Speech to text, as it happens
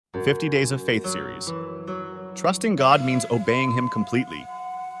50 Days of Faith series. Trusting God means obeying Him completely.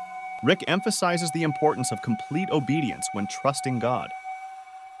 Rick emphasizes the importance of complete obedience when trusting God.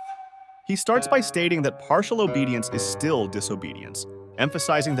 He starts by stating that partial obedience is still disobedience,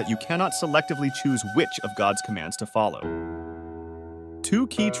 emphasizing that you cannot selectively choose which of God's commands to follow. Two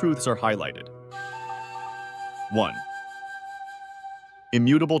key truths are highlighted. 1.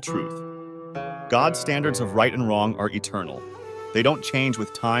 Immutable truth. God's standards of right and wrong are eternal. They don't change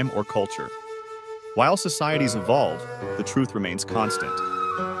with time or culture. While societies evolve, the truth remains constant.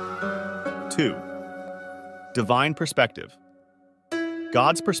 2. Divine perspective.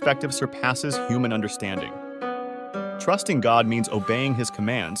 God's perspective surpasses human understanding. Trusting God means obeying His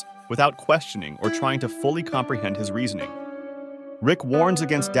commands without questioning or trying to fully comprehend His reasoning. Rick warns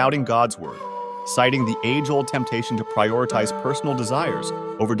against doubting God's word, citing the age-old temptation to prioritize personal desires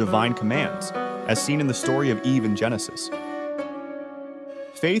over divine commands, as seen in the story of Eve in Genesis.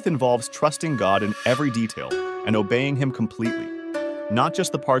 Faith involves trusting God in every detail and obeying Him completely, not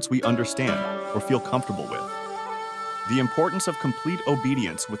just the parts we understand or feel comfortable with. The importance of complete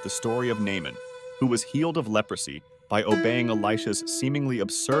obedience with the story of Naaman, who was healed of leprosy by obeying Elisha's seemingly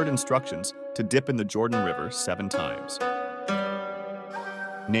absurd instructions to dip in the Jordan River 7 times.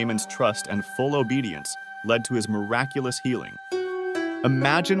 Naaman's trust and full obedience led to his miraculous healing.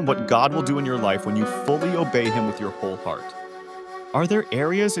 Imagine what God will do in your life when you fully obey Him with your whole heart. Are there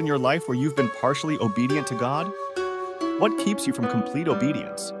areas in your life where you've been partially obedient to God? What keeps you from complete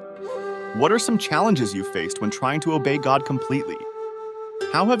obedience? What are some challenges you've faced when trying to obey God completely?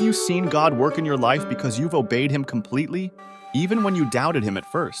 How have you seen God work in your life because you've obeyed Him completely, even when you doubted Him at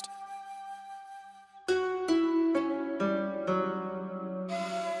first?